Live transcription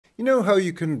You know how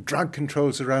you can drag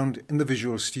controls around in the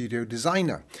Visual Studio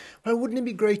Designer? Well, wouldn't it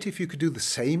be great if you could do the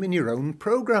same in your own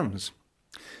programs?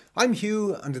 I'm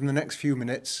Hugh, and in the next few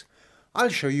minutes, I'll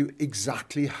show you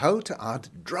exactly how to add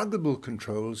draggable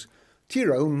controls to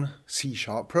your own C#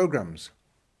 programs,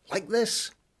 like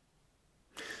this.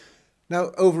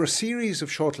 Now, over a series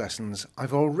of short lessons,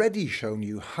 I've already shown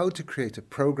you how to create a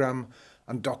program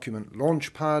and document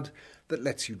Launchpad that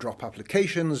lets you drop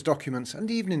applications, documents, and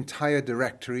even entire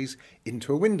directories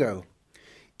into a window.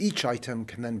 Each item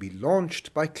can then be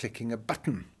launched by clicking a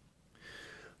button.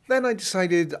 Then I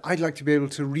decided I'd like to be able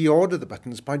to reorder the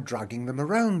buttons by dragging them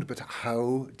around, but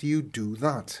how do you do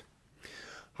that?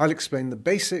 I'll explain the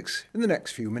basics in the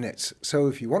next few minutes, so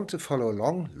if you want to follow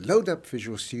along, load up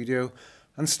Visual Studio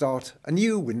and start a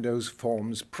new Windows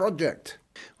Forms project.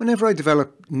 Whenever I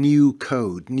develop new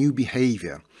code, new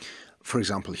behaviour, for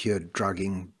example here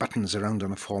dragging buttons around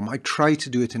on a form, I try to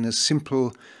do it in as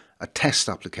simple a test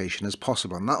application as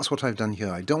possible, and that's what I've done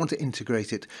here. I don't want to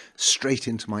integrate it straight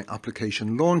into my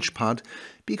application Launchpad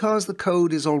because the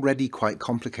code is already quite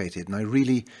complicated and I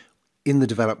really, in the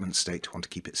development state, want to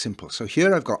keep it simple. So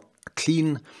here I've got a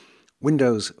clean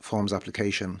Windows Forms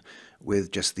application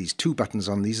with just these two buttons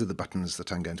on. These are the buttons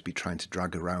that I'm going to be trying to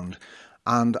drag around.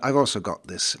 And I've also got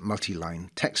this multi-line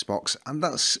text box, and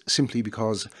that's simply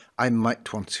because I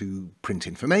might want to print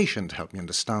information to help me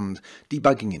understand,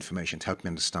 debugging information to help me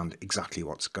understand exactly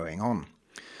what's going on.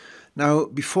 Now,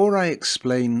 before I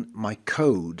explain my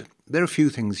code, there are a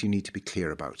few things you need to be clear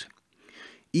about.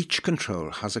 Each control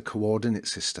has a coordinate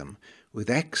system with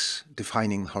X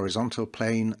defining the horizontal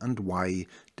plane and Y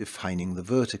defining the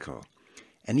vertical.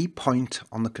 Any point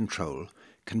on the control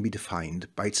can be defined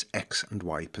by its X and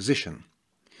Y position.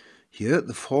 Here,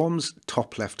 the form's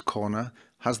top left corner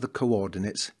has the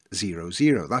coordinates 0,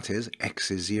 0. That is, X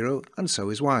is 0 and so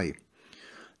is Y.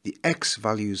 The X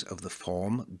values of the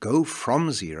form go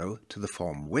from 0 to the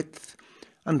form width,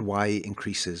 and Y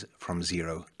increases from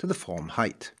 0 to the form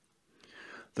height.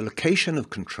 The location of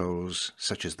controls,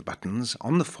 such as the buttons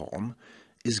on the form,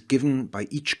 is given by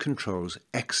each control's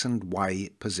X and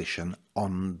Y position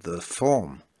on the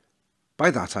form.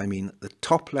 By that I mean the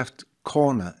top left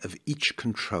corner of each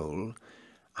control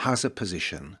has a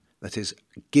position that is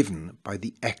given by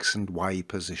the X and Y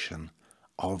position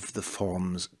of the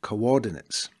form's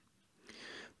coordinates.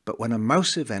 But when a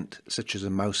mouse event such as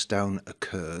a mouse down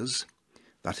occurs,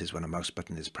 that is when a mouse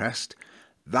button is pressed,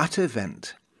 that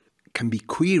event can be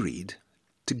queried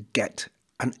to get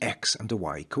an X and a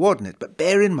Y coordinate. But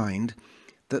bear in mind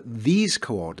that these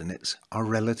coordinates are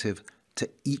relative to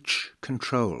each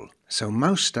control. So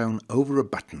mouse down over a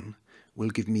button will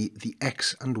give me the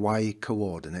X and Y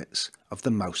coordinates of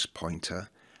the mouse pointer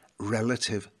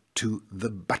relative to the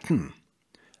button,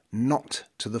 not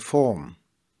to the form.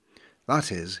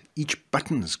 That is, each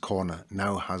button's corner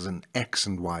now has an X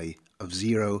and Y of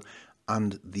 0,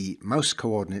 and the mouse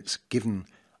coordinates given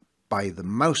by the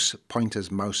mouse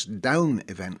pointer's mouse down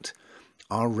event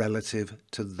are relative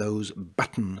to those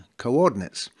button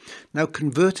coordinates. Now,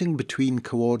 converting between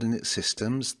coordinate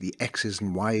systems, the X's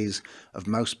and Y's of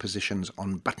mouse positions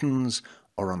on buttons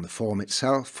or on the form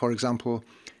itself, for example,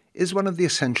 is one of the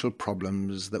essential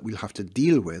problems that we'll have to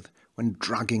deal with when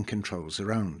dragging controls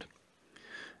around.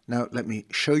 Now, let me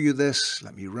show you this.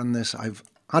 Let me run this. I've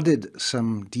added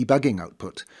some debugging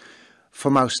output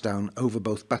for mouse down over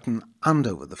both button and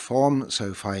over the form.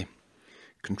 So if I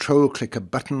control click a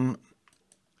button,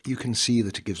 you can see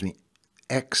that it gives me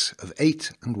X of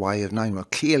 8 and Y of 9. Well,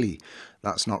 clearly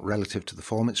that's not relative to the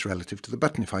form, it's relative to the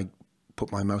button. If I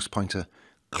put my mouse pointer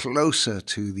closer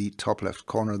to the top left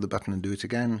corner of the button and do it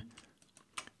again,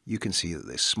 you can see that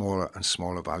there's smaller and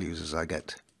smaller values as I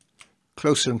get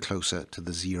closer and closer to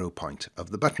the 0 point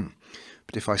of the button.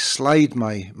 But if I slide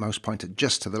my mouse pointer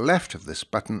just to the left of this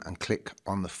button and click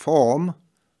on the form,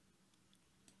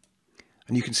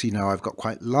 and you can see now I've got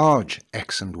quite large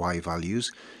X and Y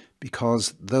values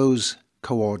because those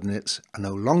coordinates are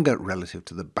no longer relative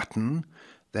to the button,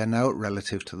 they're now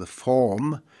relative to the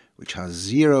form, which has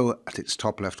 0 at its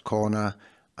top left corner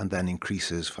and then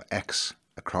increases for X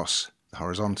across the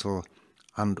horizontal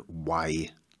and Y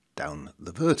down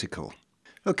the vertical.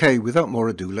 Okay, without more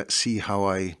ado, let's see how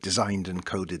I designed and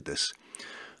coded this.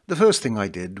 The first thing I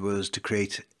did was to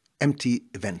create empty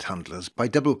event handlers by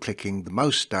double-clicking the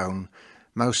mouse down,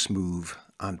 mouse move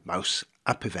and mouse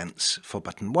up events for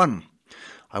button 1.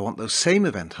 I want those same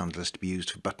event handlers to be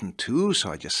used for button 2,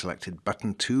 so I just selected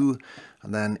button 2,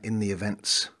 and then in the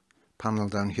events panel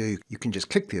down here you can just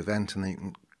click the event and then you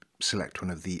can select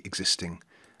one of the existing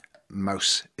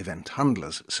mouse event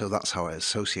handlers. So that's how I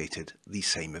associated these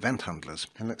same event handlers.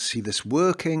 And let's see this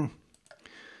working.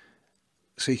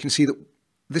 So you can see that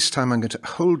this time I'm going to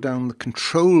hold down the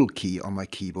Control key on my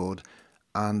keyboard,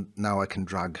 and now I can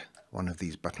drag one of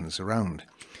these buttons around.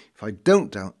 If I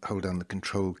don't hold down the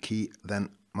Control key, then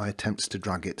my attempts to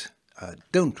drag it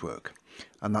don't work,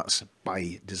 and that's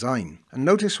by design. And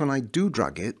notice when I do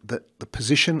drag it that the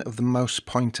position of the mouse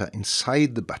pointer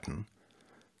inside the button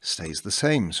stays the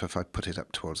same. So if I put it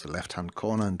up towards the left-hand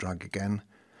corner and drag again,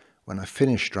 when I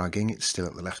finish dragging, it's still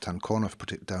at the left-hand corner. I've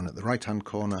put it down at the right-hand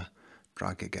corner,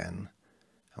 drag again,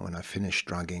 and when I finish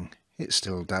dragging, it's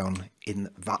still down in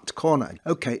that corner.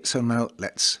 Okay, so now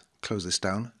let's close this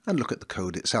down and look at the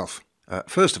code itself.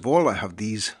 First of all, I have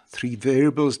these three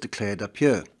variables declared up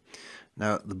here.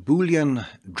 Now, the Boolean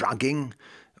dragging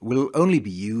will only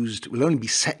be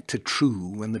set to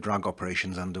true when the drag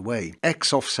operation is underway.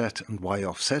 X offset and Y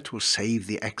offset will save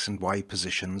the X and Y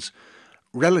positions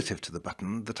relative to the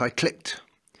button that I clicked,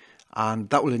 and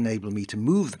that will enable me to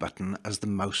move the button as the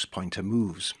mouse pointer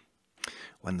moves.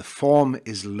 When the form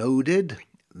is loaded,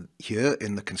 here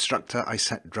in the constructor I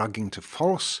set dragging to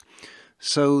false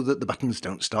so that the buttons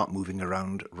don't start moving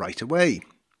around right away.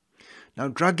 Now,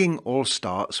 dragging all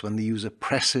starts when the user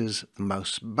presses the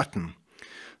mouse button.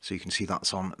 So you can see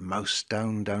that's on mouse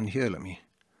down here. Let me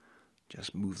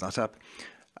just move that up.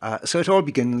 So it all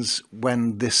begins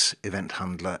when this event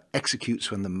handler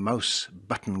executes when the mouse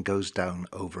button goes down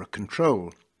over a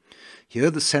control.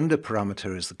 Here the sender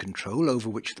parameter is the control over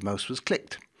which the mouse was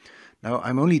clicked. Now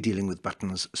I'm only dealing with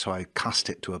buttons, so I cast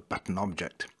it to a button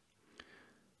object.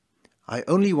 I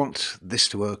only want this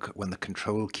to work when the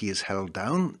control key is held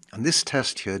down, and this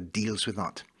test here deals with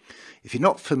that. If you're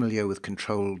not familiar with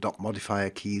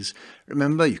control.modifier keys,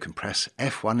 remember you can press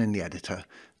F1 in the editor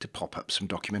to pop up some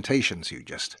documentation. So you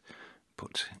just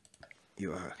put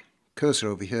your cursor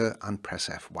over here and press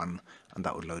F1, and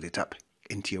that would load it up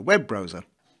into your web browser.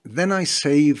 Then I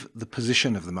save the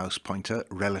position of the mouse pointer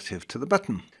relative to the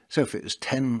button. So if it was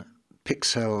 10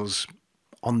 pixels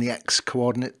on the X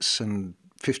coordinates and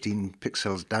 15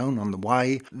 pixels down on the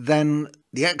Y, then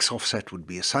the X offset would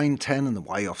be assigned 10 and the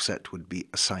Y offset would be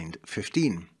assigned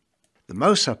 15. The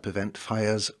mouse up event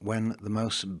fires when the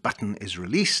mouse button is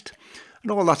released,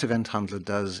 and all that event handler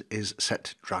does is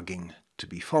set dragging to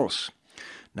be false.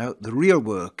 Now the real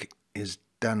work is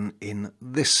done in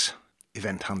this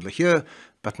event handler here,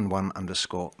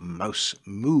 button1_mouse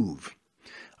move.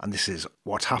 And this is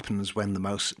what happens when the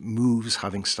mouse moves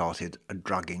having started a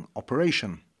dragging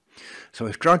operation. So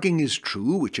if dragging is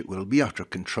true, which it will be after a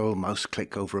control mouse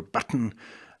click over a button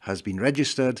has been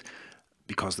registered,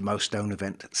 because the mouse down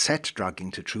event set dragging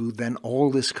to true, then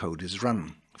all this code is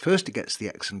run. First it gets the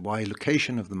X and Y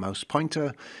location of the mouse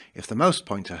pointer. If the mouse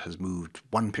pointer has moved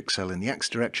 1 pixel in the X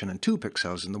direction and 2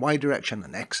 pixels in the Y direction,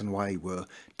 and X and Y were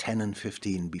 10 and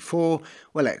 15 before,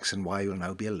 well, X and Y will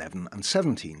now be 11 and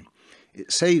 17.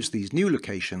 It saves these new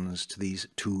locations to these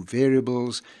two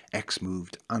variables, X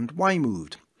moved and Y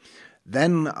moved.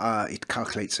 Then it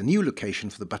calculates a new location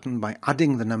for the button by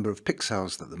adding the number of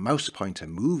pixels that the mouse pointer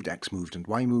moved, X moved and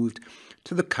Y moved,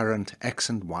 to the current X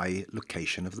and Y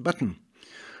location of the button.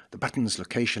 The button's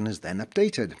location is then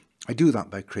updated. I do that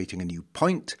by creating a new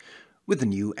point with the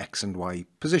new X and Y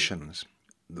positions,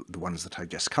 the ones that I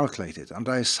just calculated, and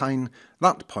I assign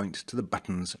that point to the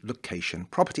button's location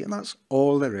property, and that's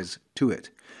all there is to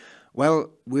it. Well,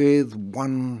 with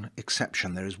one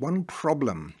exception. There is one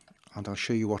problem, and I'll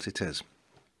show you what it is.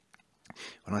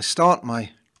 When I start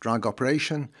my drag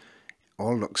operation,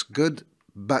 all looks good,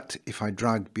 but if I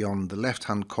drag beyond the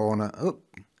left-hand corner of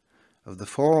the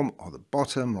form, or the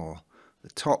bottom, or the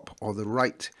top, or the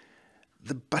right,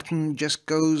 the button just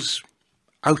goes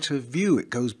out of view. It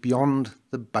goes beyond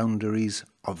the boundaries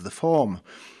of the form.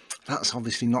 That's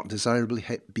obviously not desirable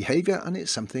behavior, and it's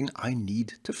something I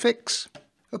need to fix.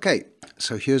 Okay,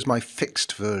 so here's my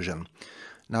fixed version.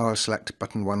 Now I'll select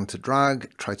button 1 to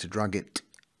drag, try to drag it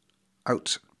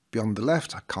out beyond the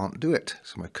left. I can't do it.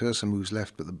 So my cursor moves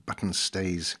left, but the button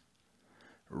stays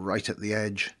right at the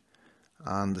edge,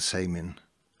 and the same in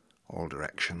all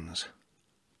directions.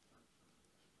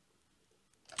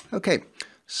 Okay,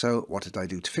 so what did I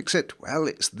do to fix it? Well,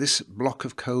 it's this block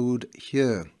of code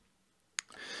here.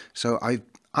 So I've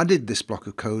added this block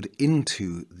of code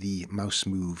into the mouse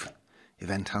move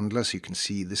event handler, so you can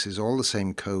see this is all the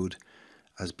same code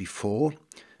as before,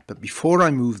 but before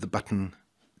I move the button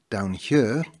down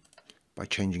here by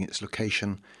changing its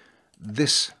location,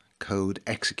 this code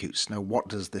executes. Now what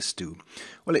does this do?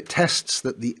 Well, it tests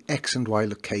that the X and Y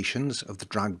locations of the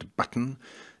dragged button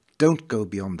don't go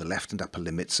beyond the left and upper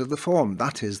limits of the form.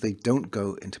 That is, they don't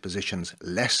go into positions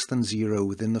less than 0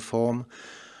 within the form.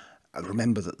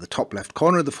 Remember that the top left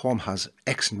corner of the form has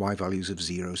X and Y values of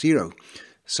 0, 0.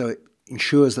 So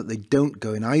ensures that they don't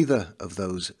go in either of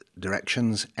those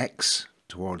directions, X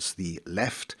towards the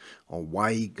left or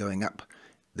Y going up.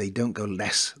 They don't go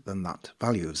less than that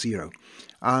value of 0.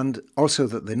 And also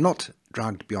that they're not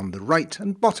dragged beyond the right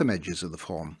and bottom edges of the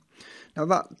form. Now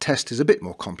that test is a bit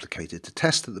more complicated. To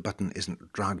test that the button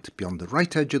isn't dragged beyond the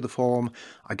right edge of the form,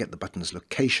 I get the button's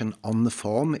location on the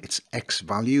form, its X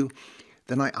value.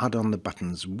 Then I add on the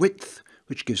button's width,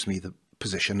 which gives me the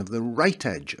position of the right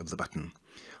edge of the button.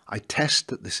 I test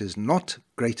that this is not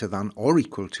greater than or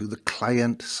equal to the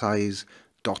client size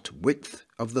dot width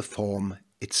of the form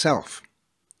itself.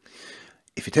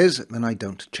 If it is, then I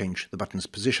don't change the button's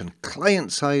position.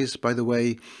 Client size, by the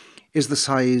way, is the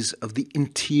size of the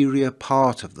interior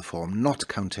part of the form, not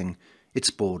counting its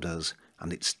borders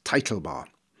and its title bar.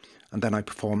 And then I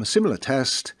perform a similar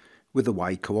test with the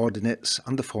Y coordinates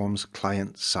and the form's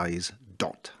client size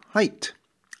dot height.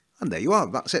 And there you are,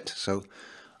 that's it. So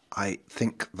I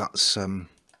think that's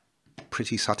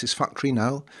pretty satisfactory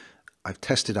now. I've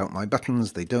tested out my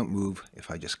buttons, they don't move if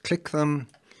I just click them.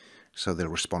 So they'll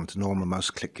respond to normal mouse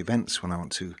click events when I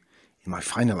want to, in my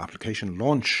final application,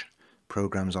 launch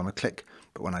programs on a click.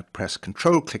 But when I press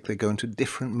Control click, they go into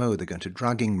different mode. They go into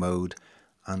dragging mode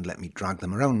and let me drag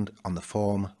them around on the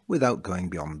form without going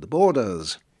beyond the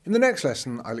borders. In the next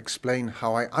lesson, I'll explain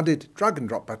how I added drag and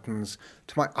drop buttons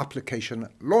to my application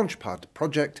Launchpad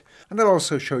project, and I'll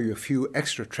also show you a few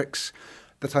extra tricks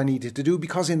that I needed to do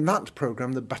because in that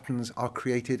program the buttons are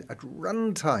created at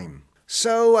runtime.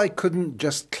 So I couldn't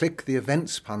just click the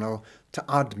events panel to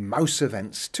add mouse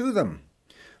events to them.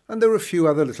 And there were a few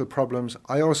other little problems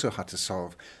I also had to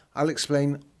solve. I'll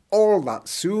explain all that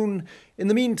soon. In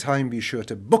the meantime, be sure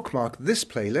to bookmark this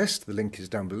playlist, the link is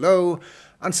down below,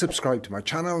 and subscribe to my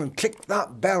channel and click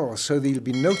that bell so that you'll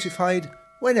be notified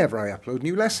whenever I upload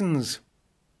new lessons.